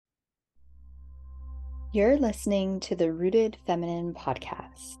You're listening to the Rooted Feminine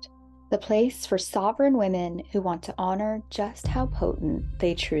podcast, the place for sovereign women who want to honor just how potent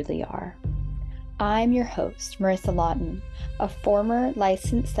they truly are. I'm your host, Marissa Lawton, a former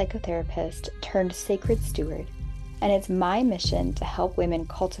licensed psychotherapist turned sacred steward, and it's my mission to help women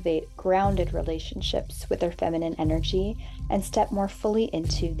cultivate grounded relationships with their feminine energy and step more fully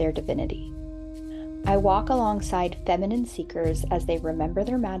into their divinity. I walk alongside feminine seekers as they remember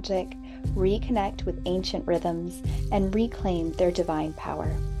their magic, reconnect with ancient rhythms, and reclaim their divine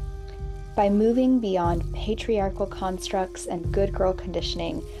power. By moving beyond patriarchal constructs and good girl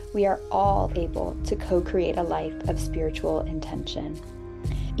conditioning, we are all able to co-create a life of spiritual intention.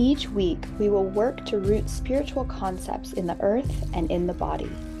 Each week, we will work to root spiritual concepts in the earth and in the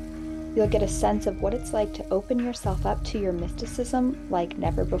body. You'll get a sense of what it's like to open yourself up to your mysticism like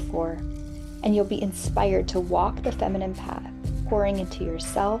never before. And you'll be inspired to walk the feminine path, pouring into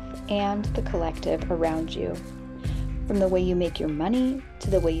yourself and the collective around you. From the way you make your money,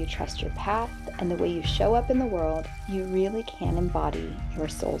 to the way you trust your path, and the way you show up in the world, you really can embody your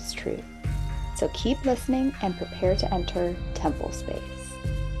soul's truth. So keep listening and prepare to enter temple space.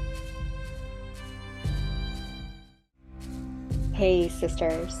 Hey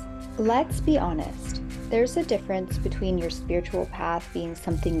sisters, let's be honest. There's a difference between your spiritual path being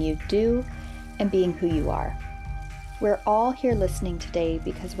something you do and being who you are. We're all here listening today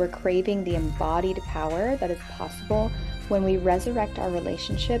because we're craving the embodied power that is possible when we resurrect our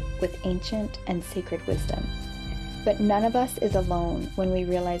relationship with ancient and sacred wisdom. But none of us is alone when we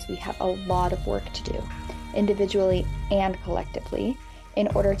realize we have a lot of work to do, individually and collectively, in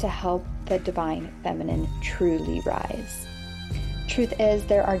order to help the divine feminine truly rise. Truth is,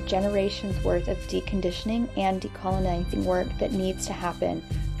 there are generations worth of deconditioning and decolonizing work that needs to happen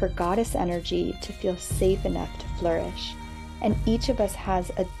for goddess energy to feel safe enough to flourish. And each of us has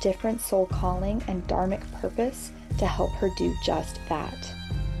a different soul calling and dharmic purpose to help her do just that.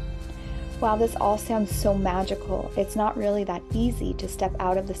 While this all sounds so magical, it's not really that easy to step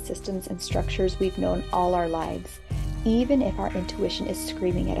out of the systems and structures we've known all our lives, even if our intuition is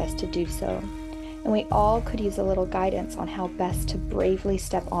screaming at us to do so. And we all could use a little guidance on how best to bravely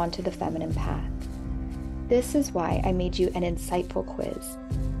step onto the feminine path. This is why I made you an insightful quiz.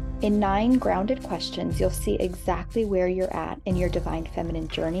 In 9 grounded questions, you'll see exactly where you're at in your divine feminine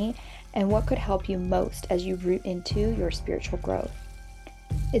journey and what could help you most as you root into your spiritual growth.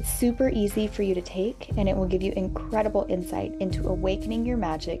 It's super easy for you to take, and it will give you incredible insight into awakening your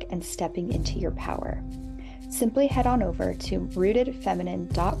magic and stepping into your power. Simply head on over to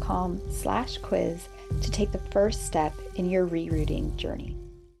rootedfeminine.com/quiz to take the first step in your rerouting journey.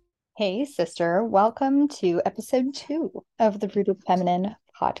 Hey, sister, welcome to episode 2 of the Rooted Feminine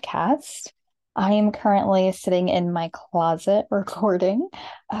podcast. I am currently sitting in my closet recording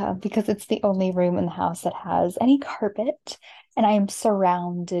because it's the only room in the house that has any carpet, and I am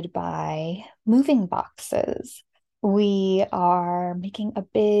surrounded by moving boxes. We are making a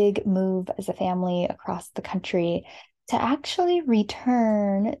big move as a family across the country to actually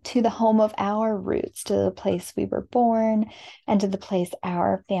return to the home of our roots, to the place we were born and to the place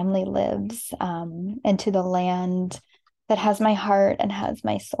our family lives, and to the land that has my heart and has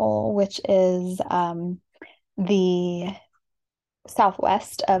my soul, which is the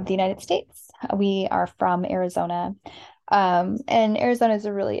southwest of the United States. We are from Arizona. And Arizona is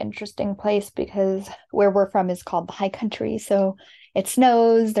a really interesting place because where we're from is called the high country. So it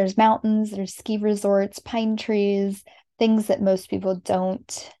snows, there's mountains, there's ski resorts, pine trees, things that most people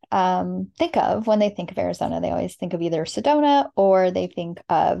don't think of when they think of Arizona. They always think of either Sedona or they think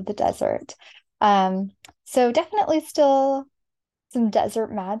of the desert. So definitely still some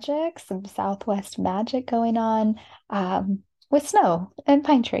desert magic, some Southwest magic going on with snow and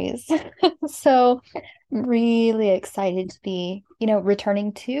pine trees. So really excited to be,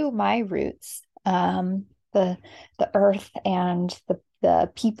 returning to my roots, the earth and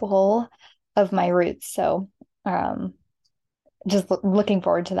the people of my roots. So just looking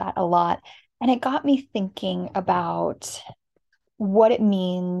forward to that a lot. And it got me thinking about what it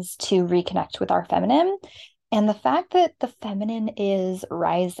means to reconnect with our feminine and the fact that the feminine is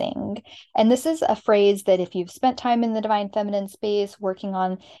rising. And this is a phrase that if you've spent time in the divine feminine space, working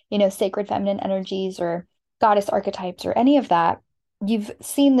on, sacred feminine energies or goddess archetypes or any of that, you've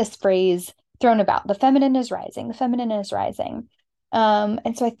seen this phrase thrown about. The feminine is rising. The feminine is rising.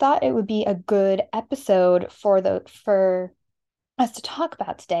 And so I thought it would be a good episode for us to talk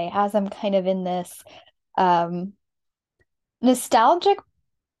about today, as I'm kind of in this nostalgic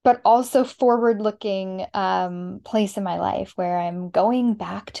but also forward-looking place in my life where I'm going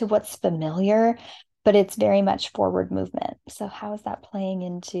back to what's familiar, but it's very much forward movement. So how is that playing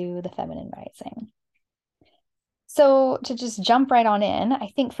into the feminine rising? So to just jump right on in, I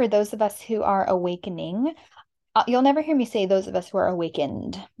think for those of us who are awakening, you'll never hear me say those of us who are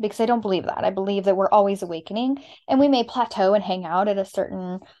awakened because I don't believe that. I believe that we're always awakening and we may plateau and hang out at a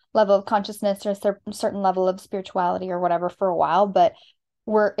certain level of consciousness or a certain level of spirituality or whatever for a while, but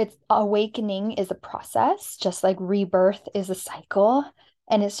it's awakening is a process, just like rebirth is a cycle,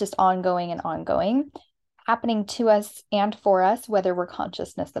 and it's just ongoing and ongoing, happening to us and for us, whether we're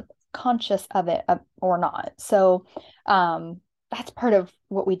conscious of it or not. So, that's part of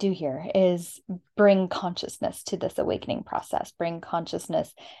what we do here is bring consciousness to this awakening process, bring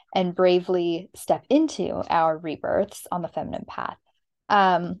consciousness and bravely step into our rebirths on the feminine path.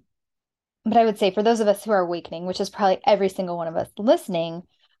 Um, but I would say for those of us who are awakening, which is probably every single one of us listening,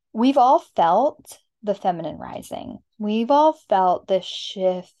 we've all felt the feminine rising. We've all felt this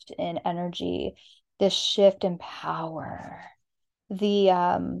shift in energy, this shift in power,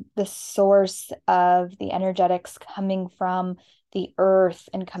 the source of the energetics coming from the earth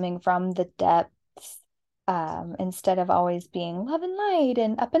and coming from the depths, instead of always being love and light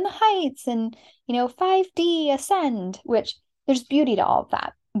and up in the heights and 5D ascend, which there's beauty to all of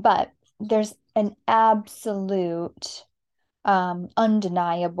that, but there's an absolute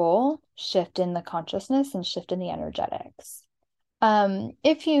undeniable shift in the consciousness and shift in the energetics.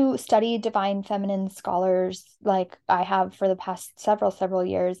 If you study divine feminine scholars like I have for the past several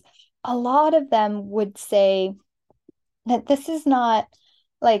years, a lot of them would say that this is not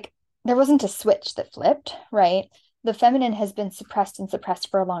like there wasn't a switch that flipped, right? The feminine has been suppressed and suppressed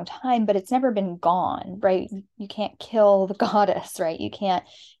for a long time, but it's never been gone, right? You can't kill the goddess, right? You can't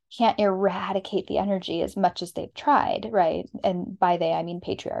eradicate the energy as much as they've tried, right? And by they, I mean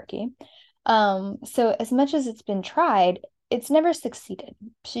patriarchy. So as much as it's been tried, it's never succeeded.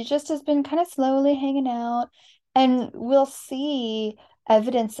 She just has been kind of slowly hanging out, and we'll see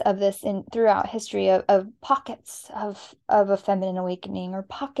evidence of this in throughout history of pockets of a feminine awakening or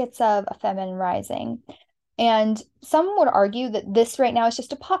pockets of a feminine rising. And some would argue that this right now is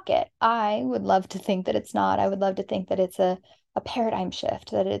just a pocket. I would love to think that it's not. I would love to think that it's a paradigm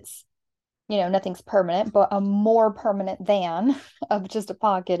shift, that it's, nothing's permanent, but a more permanent than of just a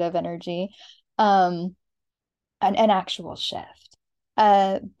pocket of energy, um, an actual shift.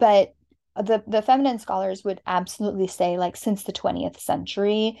 But the feminine scholars would absolutely say, like, since the 20th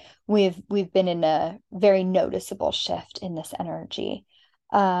century, we've been in a very noticeable shift in this energy.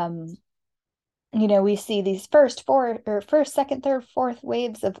 Um, we see these first, second, third, fourth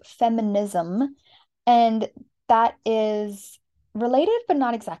waves of feminism, and that is related but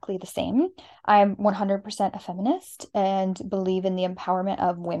not exactly the same. I'm 100% a feminist and believe in the empowerment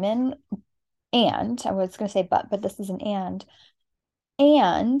of women. And I was going to say but this is an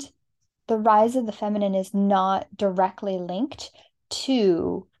and the rise of the feminine is not directly linked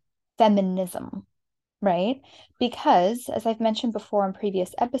to feminism, right? Because, as I've mentioned before in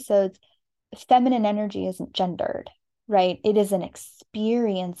previous episodes, feminine energy isn't gendered, right? It is an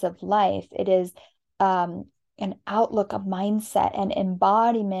experience of life. It is an outlook, a mindset, an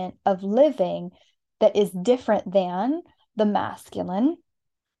embodiment of living that is different than the masculine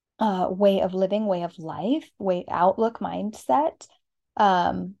way of living, way of life, outlook, mindset.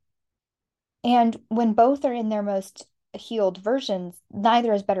 Um, and when both are in their most healed versions,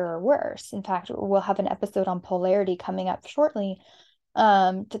 neither is better or worse. In fact, we'll have an episode on polarity coming up shortly,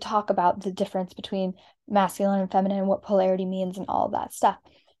 to talk about the difference between masculine and feminine, what polarity means, and all of that stuff.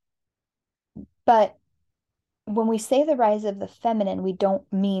 But when we say the rise of the feminine, we don't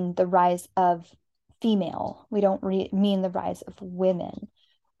mean the rise of female. We don't mean the rise of women.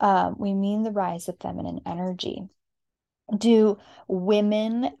 We mean the rise of feminine energy. Do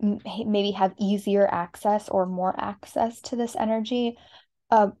women maybe have easier access or more access to this energy?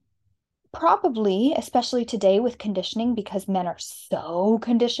 Probably, especially today with conditioning, because men are so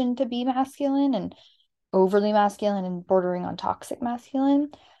conditioned to be masculine and overly masculine and bordering on toxic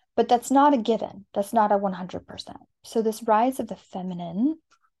masculine. But that's not a given. That's not a 100%. So this rise of the feminine,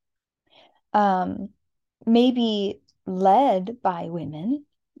 um, may be led by women.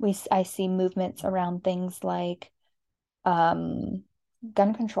 I see movements around things like um,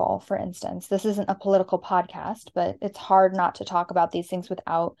 gun control, for instance. This isn't a political podcast, but it's hard not to talk about these things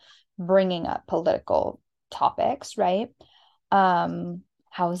without bringing up political topics, right?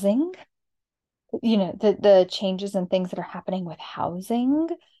 Housing, the changes and things that are happening with housing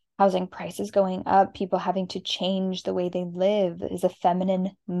prices going up, people having to change the way they live is a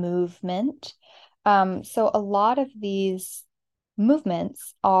feminine movement. So a lot of these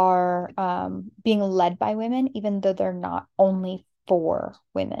movements are being led by women, even though they're not only for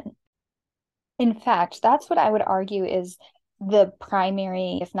women. In fact, that's what I would argue is the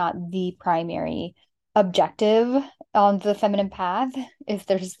primary, if not the primary, objective on the feminine path, if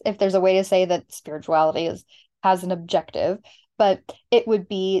there's a way to say that spirituality has an objective, but it would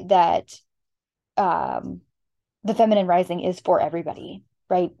be that um the feminine rising is for everybody,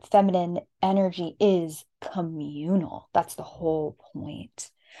 right? Feminine energy is communal. That's the whole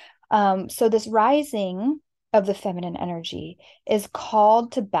point. So this rising of the feminine energy is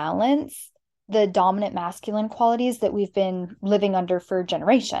called to balance the dominant masculine qualities that we've been living under for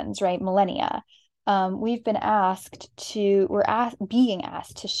generations, right? Millennia. Being asked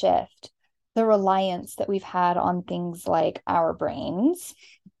to shift the reliance that we've had on things like our brains,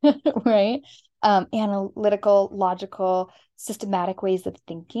 right? Analytical, logical, systematic ways of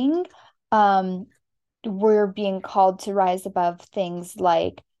thinking. Um, we're being called to rise above things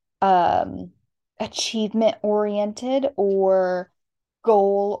like um, achievement oriented or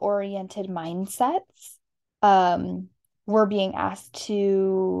goal oriented mindsets. Um, we're being asked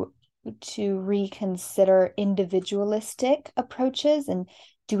to reconsider individualistic approaches and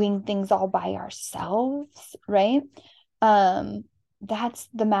doing things all by ourselves, right? Um, that's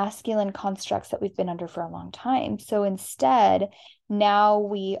the masculine constructs that we've been under for a long time. So instead, now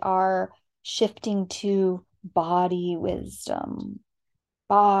we are shifting to body wisdom,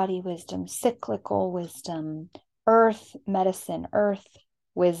 cyclical wisdom, earth medicine, earth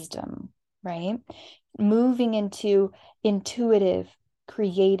wisdom, right? Moving into intuitive,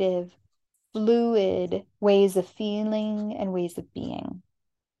 creative, fluid ways of feeling and ways of being.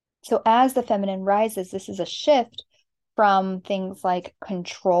 So as the feminine rises, this is a shift from things like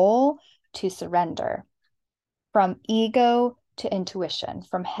control to surrender, from ego to intuition,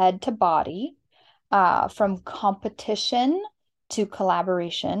 from head to body, from competition to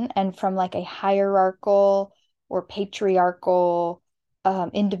collaboration, and from like a hierarchical or patriarchal,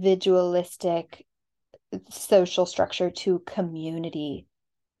 individualistic social structure to community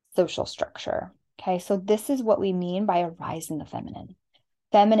social structure. Okay, so this is what we mean by a rise in the feminine.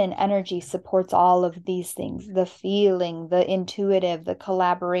 Feminine energy supports all of these things: the feeling, the intuitive, the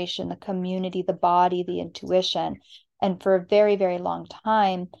collaboration, the community, the body, the intuition. And for a very, very long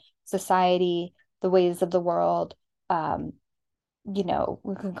time, society, the ways of the world, um, we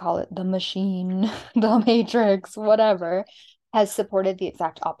can call it the machine, the matrix, whatever, has supported the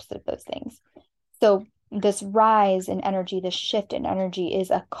exact opposite of those things. So this rise in energy, this shift in energy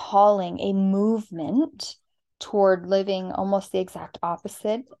is a calling, a movement toward living almost the exact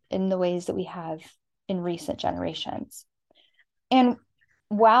opposite in the ways that we have in recent generations. And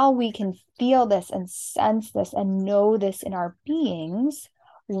while we can feel this and sense this and know this in our beings,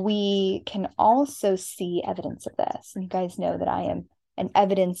 we can also see evidence of this. And you guys know that I am an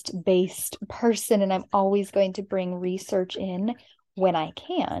evidence-based person, and I'm always going to bring research in when I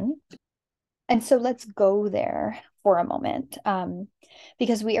can. And so let's go there for a moment,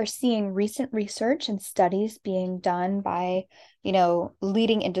 because we are seeing recent research and studies being done by,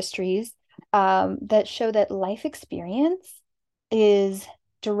 leading industries, that show that life experience is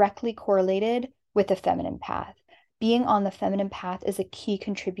directly correlated with the feminine path. Being on the feminine path is a key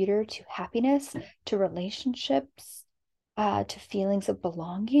contributor to happiness, to relationships, to feelings of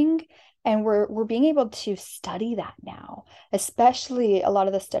belonging. And we're being able to study that now, especially a lot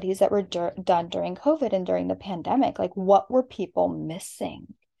of the studies that were done during COVID and during the pandemic. Like, what were people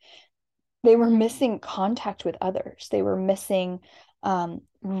missing? They were missing contact with others. They were missing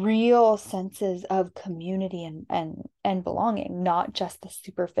real senses of community and belonging, not just the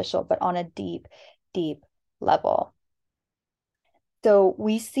superficial, but on a deep, deep level. So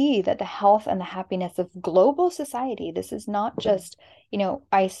we see that the health and the happiness of global society, this is not just,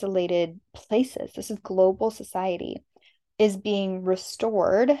 isolated places, this is global society, is being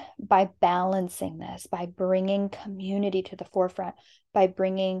restored by balancing this, by bringing community to the forefront, by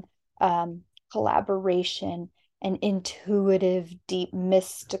bringing collaboration and intuitive, deep,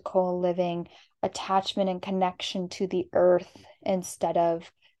 mystical living, attachment and connection to the earth instead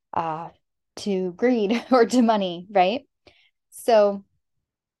of to greed or to money, right? So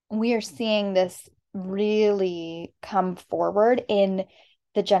we are seeing this really come forward in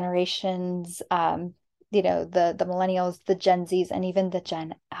the generations, the millennials, the Gen Zs, and even the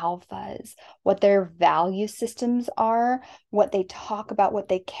Gen Alphas, what their value systems are, what they talk about, what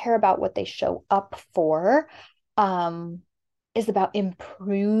they care about, what they show up for, is about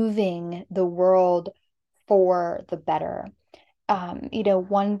improving the world for the better.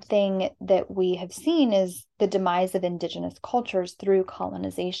 One thing that we have seen is the demise of indigenous cultures through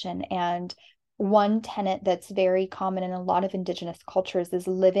colonization. And one tenet that's very common in a lot of indigenous cultures is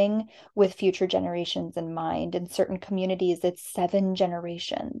living with future generations in mind. In certain communities, it's 7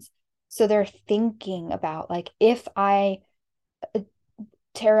 generations. So they're thinking about, like, if I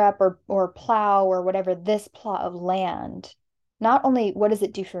tear up or plow or whatever this plot of land, not only what does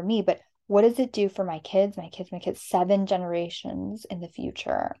it do for me, but what does it do for my kids, 7 generations in the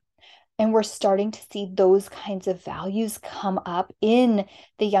future? And we're starting to see those kinds of values come up in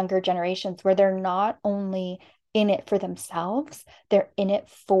the younger generations where they're not only in it for themselves, they're in it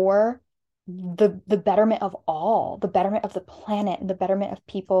for the betterment of all, the betterment of the planet and the betterment of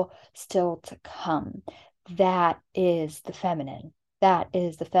people still to come. That is the feminine. That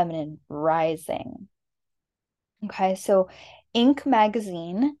is the feminine rising. Okay, so Inc.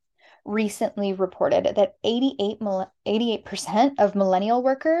 magazine recently reported that 88% of millennial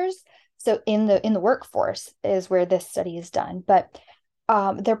workers, so in the workforce is where this study is done, but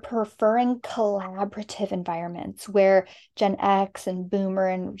they're preferring collaborative environments where Gen X and Boomer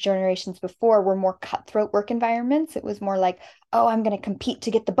and generations before were more cutthroat work environments. It was more like, oh, I'm going to compete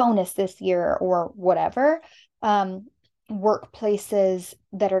to get the bonus this year or whatever. Workplaces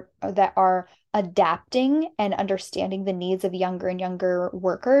that are adapting and understanding the needs of younger and younger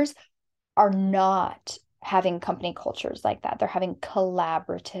workers are not having company cultures like that. They're having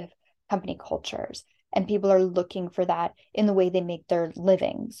collaborative company cultures, and people are looking for that in the way they make their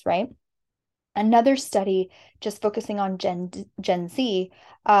livings, right? Another study just focusing on Gen Z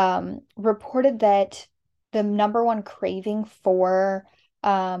reported that the number one craving for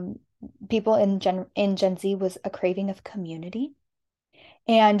people in Gen Z was a craving of community.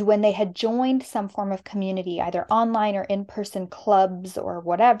 And when they had joined some form of community, either online or in-person clubs or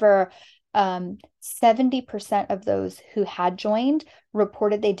whatever, 70% of those who had joined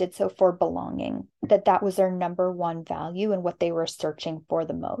reported they did so for belonging, that was their number one value, and what they were searching for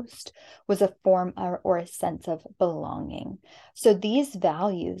the most was a form or a sense of belonging. So these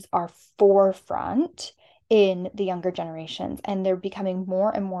values are forefront in the younger generations, and they're becoming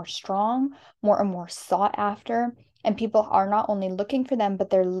more and more strong, more and more sought after. And people are not only looking for them, but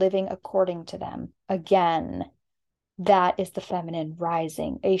they're living according to them. Again, that is the feminine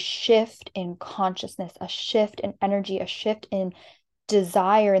rising, a shift in consciousness, a shift in energy, a shift in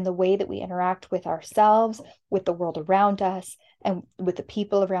desire in the way that we interact with ourselves, with the world around us, and with the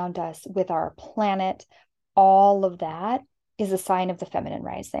people around us, with our planet. All of that is a sign of the feminine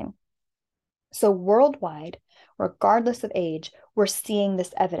rising. So worldwide, regardless of age, we're seeing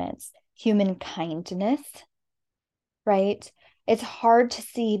this evidence. Human kindness, right? It's hard to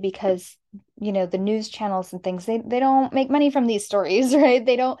see because, the news channels and things, they don't make money from these stories, right?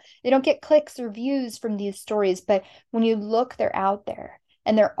 They don't get clicks or views from these stories. But when you look, they're out there.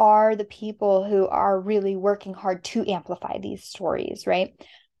 And there are the people who are really working hard to amplify these stories, right?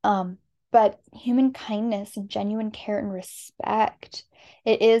 But human kindness and genuine care and respect,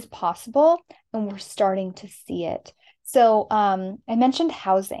 it is possible, and we're starting to see it. So I mentioned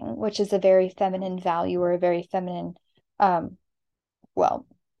housing, which is a very feminine value or a very feminine well,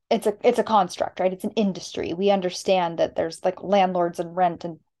 it's a construct, right? It's an industry. We understand that there's like landlords and rent,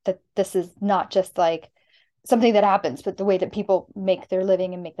 and that this is not just like something that happens, but the way that people make their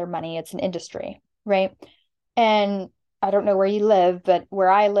living and make their money. It's an industry, right? And I don't know where you live, but where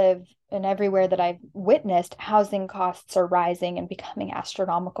I live and everywhere that I've witnessed, housing costs are rising and becoming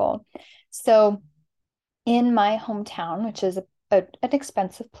astronomical. So in my hometown, which is an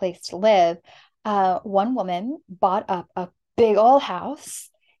expensive place to live, one woman bought up a big old house,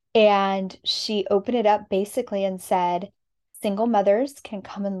 and she opened it up basically and said, single mothers can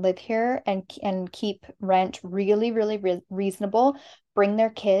come and live here and keep rent really, really reasonable, bring their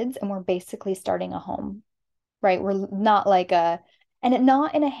kids, and we're basically starting a home, right? We're not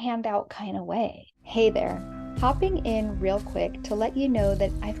not in a handout kind of way. Hey there, hopping in real quick to let you know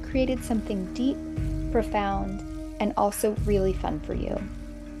that I've created something deep, profound, and also really fun for you.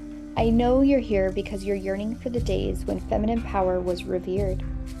 I know you're here because you're yearning for the days when feminine power was revered,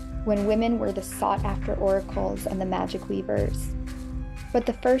 when women were the sought-after oracles and the magic weavers. But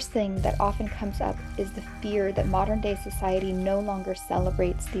the first thing that often comes up is the fear that modern-day society no longer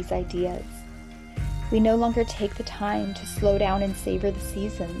celebrates these ideas. We no longer take the time to slow down and savor the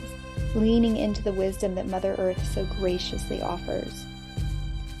seasons, leaning into the wisdom that Mother Earth so graciously offers.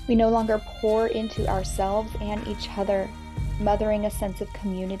 We no longer pour into ourselves and each other, mothering a sense of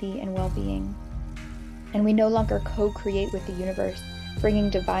community and well-being. And we no longer co-create with the universe, bringing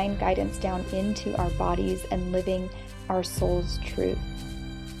divine guidance down into our bodies and living our soul's truth.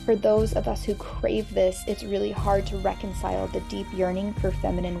 For those of us who crave this, it's really hard to reconcile the deep yearning for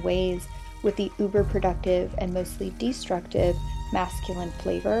feminine ways with the uber-productive and mostly destructive masculine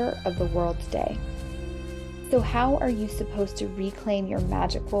flavor of the world's day. So how are you supposed to reclaim your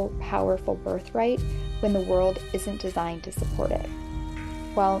magical, powerful birthright when the world isn't designed to support it?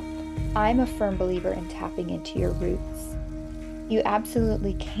 Well, I'm a firm believer in tapping into your roots. You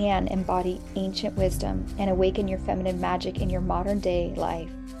absolutely can embody ancient wisdom and awaken your feminine magic in your modern day life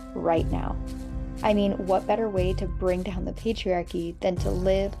right now. I mean, what better way to bring down the patriarchy than to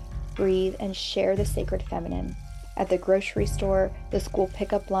live, breathe, and share the sacred feminine at the grocery store, the school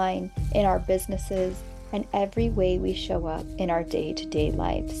pickup line, in our businesses, and every way we show up in our day-to-day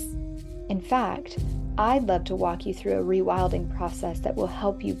lives. In fact, I'd love to walk you through a rewilding process that will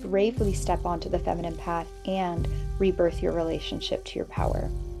help you bravely step onto the feminine path and rebirth your relationship to your power.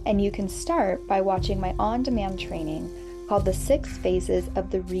 And you can start by watching my on-demand training called The 6 Phases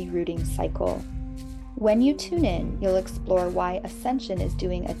of the Rerooting Cycle. When you tune in, you'll explore why ascension is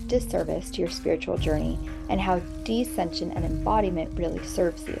doing a disservice to your spiritual journey and how descension and embodiment really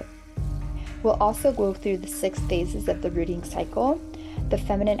serves you. We'll also go through the 6 phases of the rooting cycle, the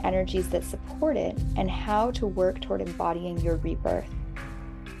feminine energies that support it, and how to work toward embodying your rebirth.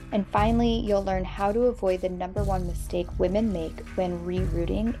 And finally, you'll learn how to avoid the #1 mistake women make when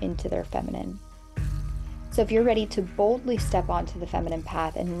rerooting into their feminine. So if you're ready to boldly step onto the feminine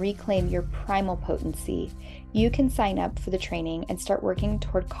path and reclaim your primal potency, you can sign up for the training and start working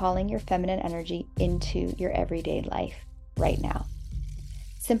toward calling your feminine energy into your everyday life right now.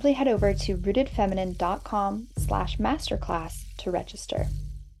 Simply head over to rootedfeminine.com/masterclass to register.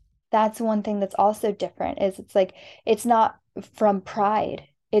 That's one thing that's also different is it's not from pride.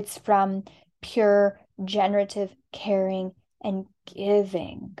 It's from pure generative caring and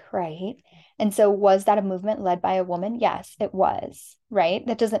giving, right? And so was that a movement led by a woman? Yes, it was, right?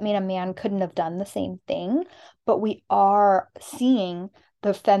 That doesn't mean a man couldn't have done the same thing, but we are seeing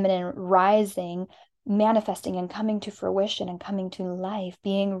the feminine rising, manifesting and coming to fruition and coming to life,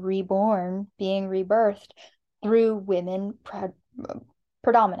 being reborn, being rebirthed through women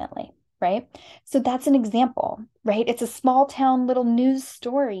predominantly, right? So that's an example, right? It's a small town little news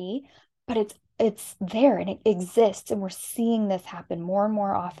story, but it's there and it exists, and we're seeing this happen more and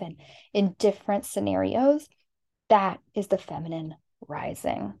more often in different scenarios. That is the feminine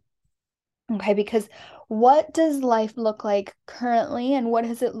rising. Okay, because what does life look like currently, and what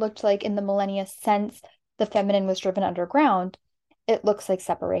has it looked like in the millennia since the feminine was driven underground? It looks like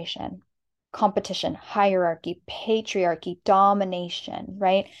separation, competition, hierarchy, patriarchy, domination,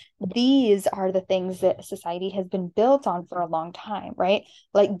 right? These are the things that society has been built on for a long time, right?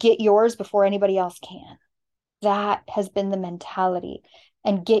 Like get yours before anybody else can. That has been the mentality.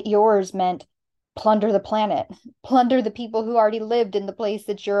 And get yours meant plunder the planet, plunder the people who already lived in the place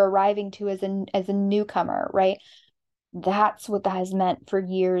that you're arriving to as a newcomer, right? That's what that has meant for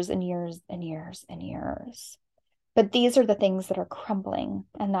years and years and years and years. But these are the things that are crumbling,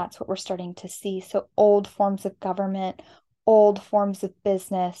 and that's what we're starting to see. So old forms of government, old forms of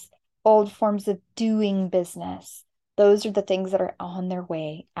business, old forms of doing business, those are the things that are on their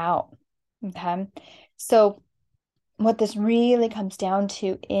way out. Okay. So what this really comes down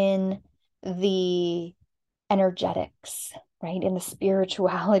to in the energetics, right, in the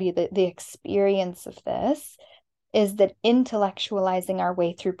spirituality, the experience of this is that intellectualizing our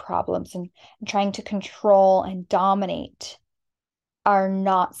way through problems and trying to control and dominate are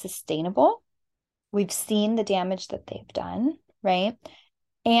not sustainable. We've seen the damage that they've done, right?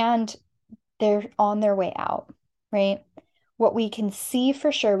 And they're on their way out, right? What we can see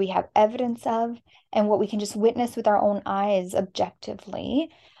for sure, we have evidence of, and what we can just witness with our own eyes objectively,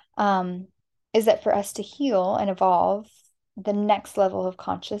 is that for us to heal and evolve, the next level of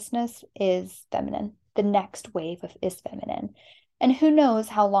consciousness is feminine. The next wave is feminine. And who knows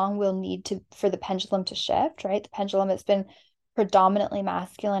how long we'll need for the pendulum to shift, right? The pendulum has been predominantly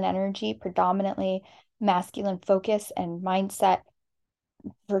masculine energy, predominantly masculine focus and mindset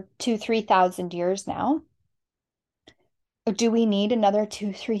for 2,000-3,000 years now. Do we need another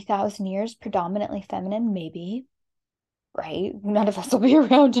 2,000-3,000 years predominantly feminine? Maybe, right? None of us will be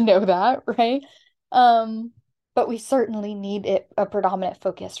around to know that, right? But we certainly need a predominant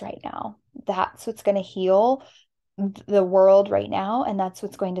focus right now. That's what's going to heal the world right now, and that's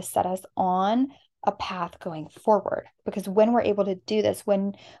what's going to set us on a path going forward. Because when we're able to do this,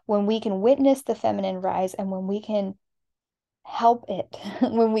 when we can witness the feminine rise, and when we can help it,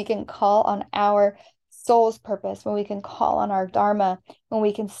 when we can call on our soul's purpose, when we can call on our dharma, when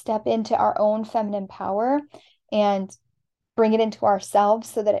we can step into our own feminine power and bring it into ourselves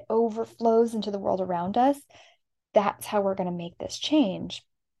so that it overflows into the world around us, that's how we're going to make this change.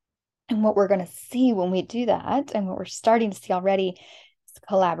 And what we're going to see when we do that, and what we're starting to see already, is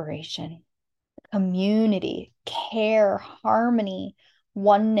collaboration, community, care, harmony,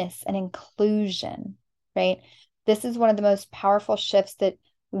 oneness, and inclusion, right? This is one of the most powerful shifts that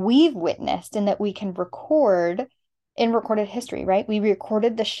we've witnessed and that we can record in recorded history, right? We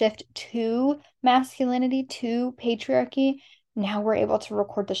recorded the shift to masculinity, to patriarchy, Now we're able to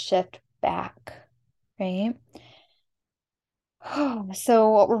record the shift back, right? So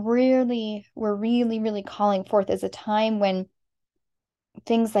what we're really calling forth is a time when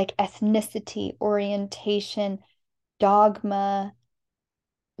things like ethnicity, orientation, dogma,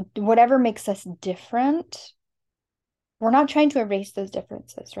 whatever makes us different, we're not trying to erase those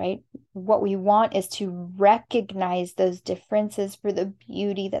differences, right? What we want is to recognize those differences for the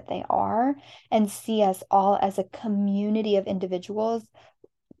beauty that they are and see us all as a community of individuals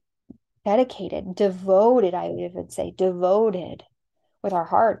dedicated, devoted, I would even say, devoted with our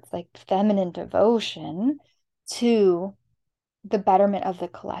hearts, like feminine devotion to the betterment of the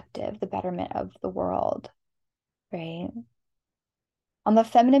collective, the betterment of the world, right? On the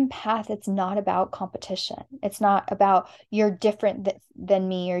feminine path, it's not about competition. It's not about you're different than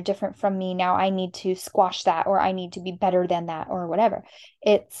me, you're different from me. Now I need to squash that, or I need to be better than that, or whatever.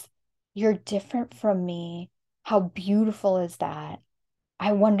 It's you're different from me. How beautiful is that?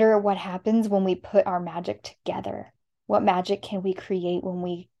 I wonder what happens when we put our magic together. What magic can we create when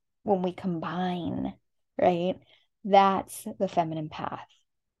we combine, right? That's the feminine path.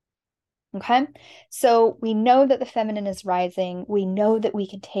 Okay. So we know that the feminine is rising. We know that we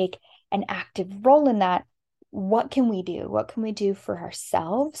can take an active role in that. What can we do? What can we do for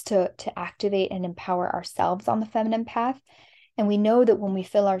ourselves to activate and empower ourselves on the feminine path? And we know that when we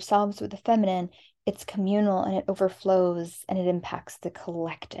fill ourselves with the feminine, it's communal and it overflows and it impacts the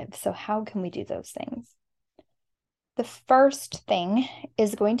collective. So how can we do those things? The first thing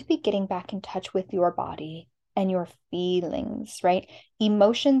is going to be getting back in touch with your body and your feelings, right?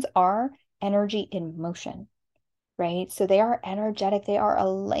 Emotions are energy in motion, right? So they are energetic, they are a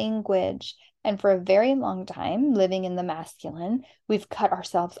language. And for a very long time, living in the masculine, we've cut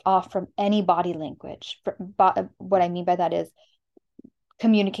ourselves off from any body language. What I mean by that is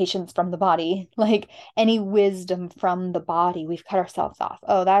communications from the body, like any wisdom from the body, we've cut ourselves off.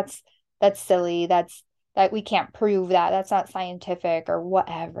 Oh, that's silly. That we can't prove that. That's not scientific or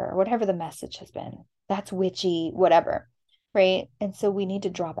whatever the message has been. That's witchy, whatever. Right. And so we need to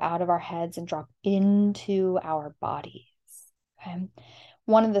drop out of our heads and drop into our bodies. Okay.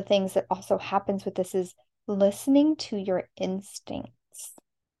 One of the things that also happens with this is listening to your instincts.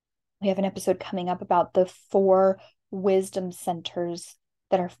 We have an episode coming up about the 4 wisdom centers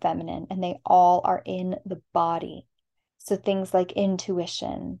that are feminine, and they all are in the body. So things like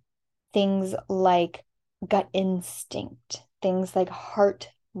intuition, things like gut instinct, things like heart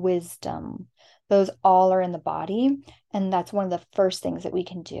wisdom, those all are in the body. And that's one of the first things that we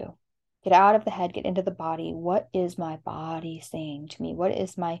can do. Get out of the head, get into the body. What is my body saying to me? What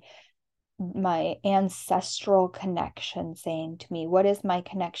is my ancestral connection saying to me? What is my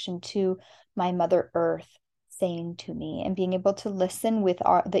connection to my Mother Earth saying to me? And being able to listen with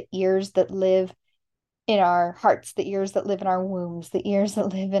the ears that live in our hearts, the ears that live in our wombs, the ears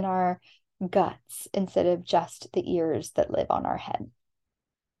that live in our guts, instead of just the ears that live on our head.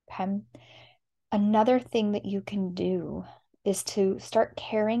 Okay. Another thing that you can do is to start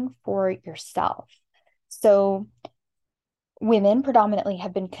caring for yourself. So women predominantly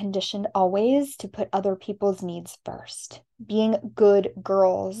have been conditioned always to put other people's needs first. Being good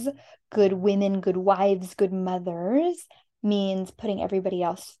girls, good women, good wives, good mothers means putting everybody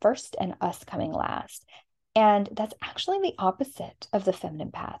else first and us coming last. And that's actually the opposite of the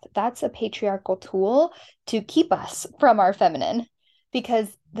feminine path. That's a patriarchal tool to keep us from our feminine, because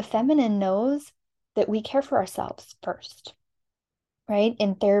the feminine knows that we care for ourselves first, right?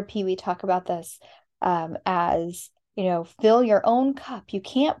 In therapy, we talk about this as, fill your own cup. You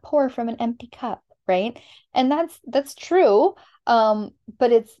can't pour from an empty cup, right? And that's true.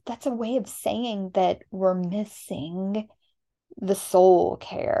 But that's a way of saying that we're missing the soul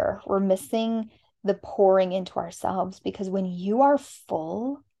care. We're missing the pouring into ourselves, because when you are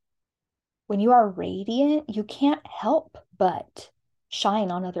full, when you are radiant, you can't help but shine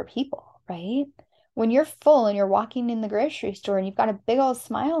on other people, right? When you're full and you're walking in the grocery store and you've got a big old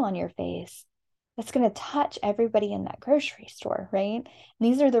smile on your face, that's going to touch everybody in that grocery store, right? And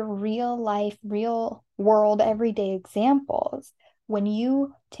these are the real life, real world, everyday examples. When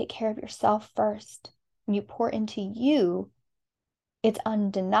you take care of yourself first, when you pour into you, it's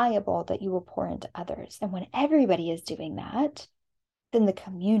undeniable that you will pour into others. And when everybody is doing that, then the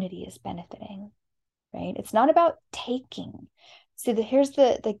community is benefiting, right? It's not about taking. See, here's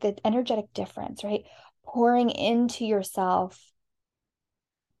the energetic difference, right? Pouring into yourself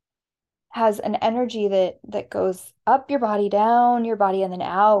has an energy that goes up your body, down your body, and then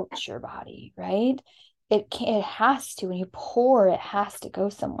out your body, right? It has to. When you pour, it has to go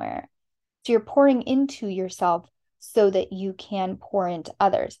somewhere. So you're pouring into yourself so that you can pour into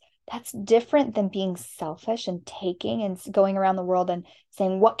others. That's different than being selfish and taking and going around the world and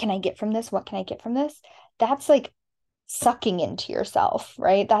saying, what can I get from this? What can I get from this? That's like sucking into yourself,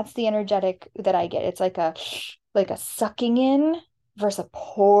 right? That's the energetic that I get. It's like a sucking in versus a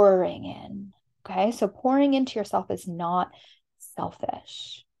pouring in. Okay. So pouring into yourself is not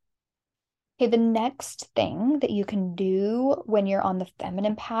selfish. Okay, the next thing that you can do when you're on the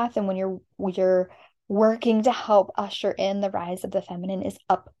feminine path and when you're working to help usher in the rise of the feminine is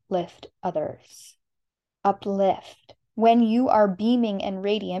uplift others. Uplift. When you are beaming and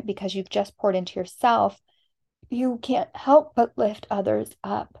radiant because you've just poured into yourself, you can't help but lift others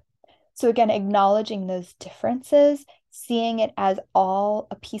up. So again, acknowledging those differences, seeing it as all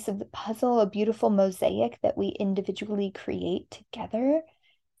a piece of the puzzle, a beautiful mosaic that we individually create together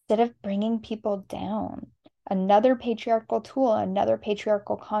instead of bringing people down. Another patriarchal tool, another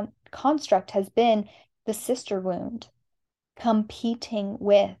patriarchal construct has been the sister wound, competing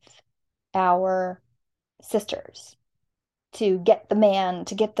with our sisters to get the man,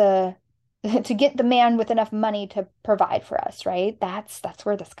 to get the to get the man with enough money to provide for us, right? That's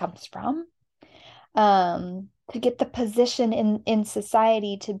where this comes from. To get the position in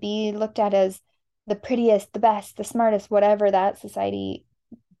society to be looked at as the prettiest, the best, the smartest, whatever that society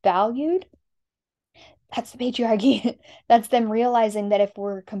valued. That's the patriarchy. That's them realizing that if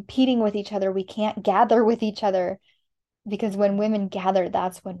we're competing with each other, we can't gather with each other because when women gather,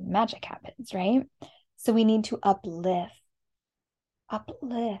 that's when magic happens, right? So we need to uplift.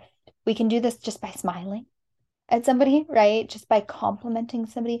 Uplift. We can do this just by smiling at somebody, right? Just by complimenting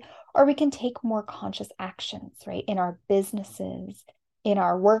somebody, or we can take more conscious actions, right? In our businesses, in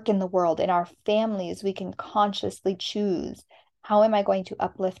our work in the world, in our families, we can consciously choose, how am I going to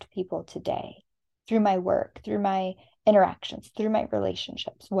uplift people today through my work, through my interactions, through my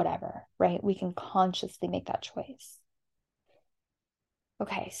relationships, whatever, right? We can consciously make that choice.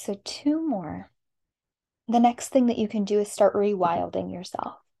 Okay, so two more. The next thing that you can do is start rewilding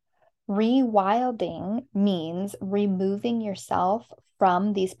yourself. Rewilding means removing yourself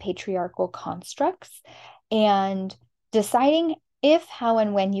from these patriarchal constructs and deciding if, how,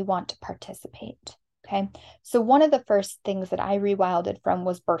 and when you want to participate. Okay. So one of the first things that I rewilded from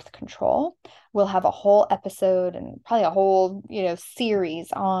was birth control. We'll have a whole episode and probably a whole,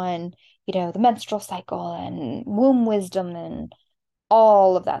 series on, the menstrual cycle and womb wisdom and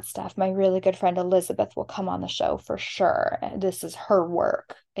all of that stuff. My really good friend Elizabeth will come on the show for sure. This is her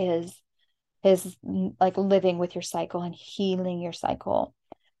work, is like living with your cycle and healing your cycle.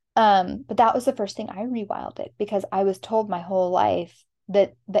 But that was the first thing I rewilded because I was told my whole life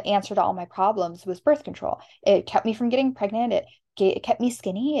that the answer to all my problems was birth control. It kept me from getting pregnant. It kept me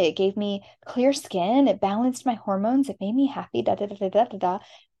skinny. It gave me clear skin. It balanced my hormones. It made me happy. Da da da da da da da.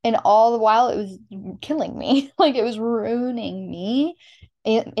 And all the while, it was killing me. Like it was ruining me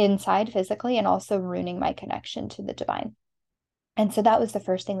inside physically and also ruining my connection to the divine. And so that was the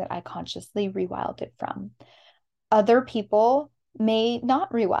first thing that I consciously rewilded from. Other people may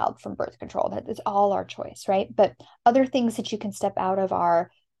not rewild from birth control. That is all our choice, right? But other things that you can step out of are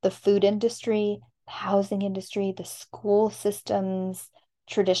the food industry, the housing industry, the school systems,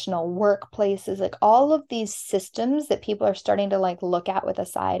 traditional workplaces, like all of these systems that people are starting to like look at with a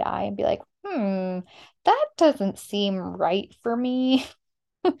side eye and be like, that doesn't seem right for me.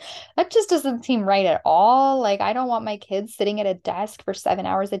 That just doesn't seem right at all. Like, I don't want my kids sitting at a desk for 7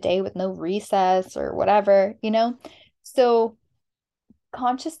 hours a day with no recess or whatever, you know? So,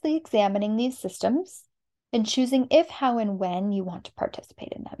 consciously examining these systems and choosing if, how, and when you want to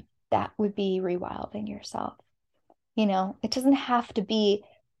participate in them. That would be rewilding yourself. It doesn't have to be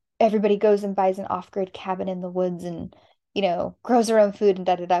everybody goes and buys an off-grid cabin in the woods and, grows their own food and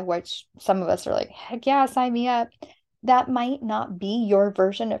da da da, which some of us are like, heck yeah, sign me up. That might not be your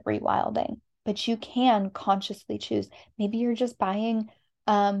version of rewilding, but you can consciously choose. Maybe you're just buying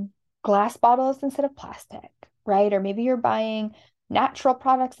glass bottles instead of plastic, right? Or maybe you're buying natural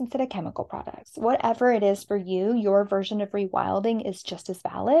products instead of chemical products. Whatever it is for you, your version of rewilding is just as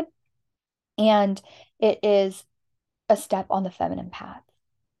valid. And it is a step on the feminine path.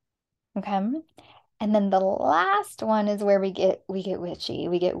 Okay. And then the last one is where we get witchy,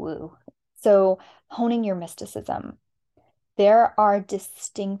 we get woo. So honing your mysticism. There are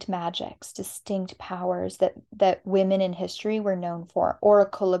distinct magics, distinct powers that women in history were known for.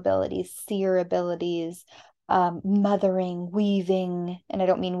 Oracle abilities, seer abilities, mothering, weaving, and I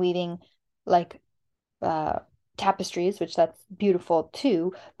don't mean weaving like tapestries, which that's beautiful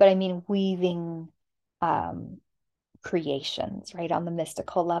too, but I mean weaving um, creations, right, on the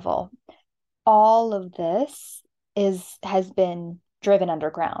mystical level. All of this has been driven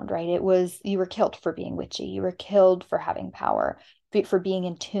underground, right? You were killed for being witchy, you were killed for having power. for being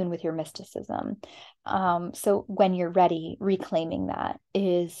in tune with your mysticism. So when you're ready, reclaiming that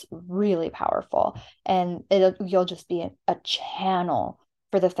is really powerful, and you'll just be a channel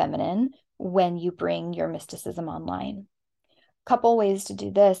for the feminine when you bring your mysticism online. Couple ways to do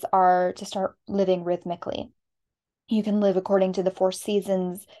this are to start living rhythmically. You can live according to the 4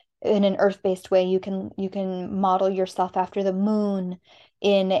 seasons in an earth-based way. You can model yourself after the moon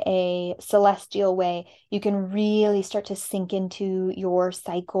in a celestial way. You can really start to sink into your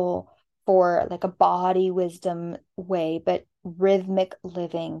cycle for like a body wisdom way, but rhythmic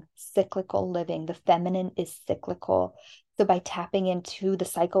living, cyclical living. The feminine is cyclical. So by tapping into the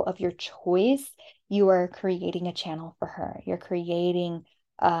cycle of your choice, you are creating a channel for her. You're creating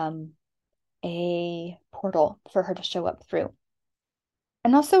a portal for her to show up through.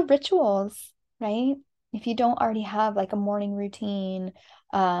 And also rituals, right? If you don't already have like a morning routine,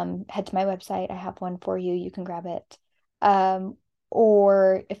 head to my website. I have one for you. You can grab it.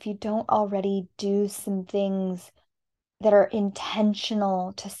 Or if you don't already do some things that are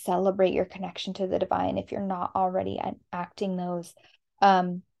intentional to celebrate your connection to the divine, if you're not already acting those,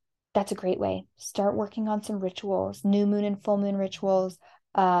 that's a great way. Start working on some rituals, new moon and full moon rituals,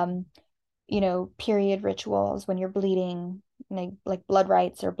 period rituals when you're bleeding, like blood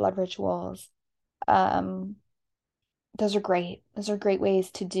rites or blood rituals. Um, those are great. Those are great ways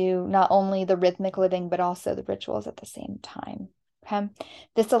to do not only the rhythmic living, but also the rituals at the same time. Okay.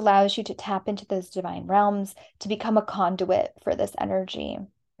 This allows you to tap into those divine realms, to become a conduit for this energy,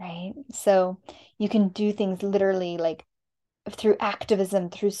 right? So you can do things literally like through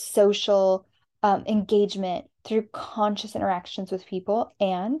activism, through social engagement, through conscious interactions with people,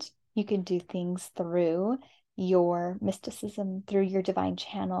 and you can do things through your mysticism, through your divine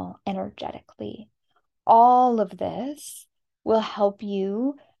channel energetically. All of this will help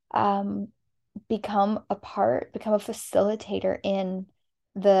you become a facilitator in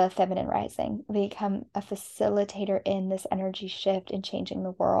the feminine rising, become a facilitator in this energy shift and changing the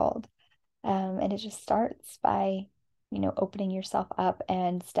world. And it just starts by, opening yourself up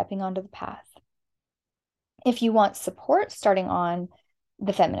and stepping onto the path. If you want support starting on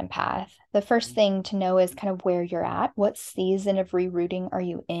the feminine path, the first thing to know is kind of where you're at. What season of rerouting are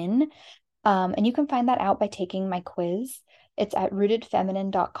you in? And you can find that out by taking my quiz. It's at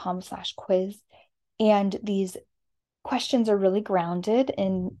rootedfeminine.com/quiz. And these questions are really grounded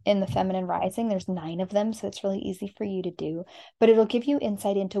in the feminine rising. There's 9 of them, so it's really easy for you to do, but it'll give you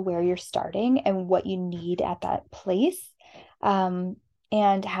insight into where you're starting and what you need at that place,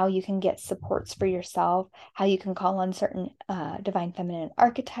 and how you can get supports for yourself, how you can call on certain divine feminine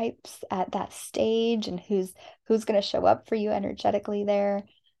archetypes at that stage, and who's going to show up for you energetically there.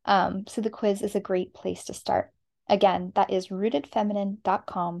 So the quiz is a great place to start. Again, that is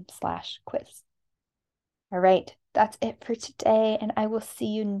rootedfeminine.com/quiz. All right, that's it for today, and I will see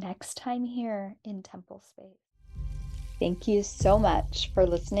you next time here in Temple Space. Thank you so much for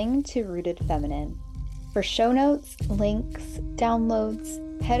listening to Rooted Feminine. For show notes, links, downloads,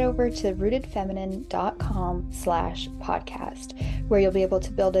 head over to rootedfeminine.com/podcast, where you'll be able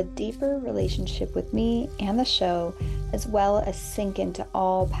to build a deeper relationship with me and the show, as well as sink into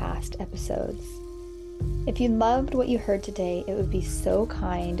all past episodes. If you loved what you heard today, it would be so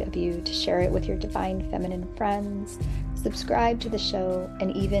kind of you to share it with your divine feminine friends, subscribe to the show,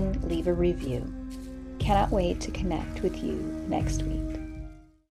 and even leave a review. Cannot wait to connect with you next week.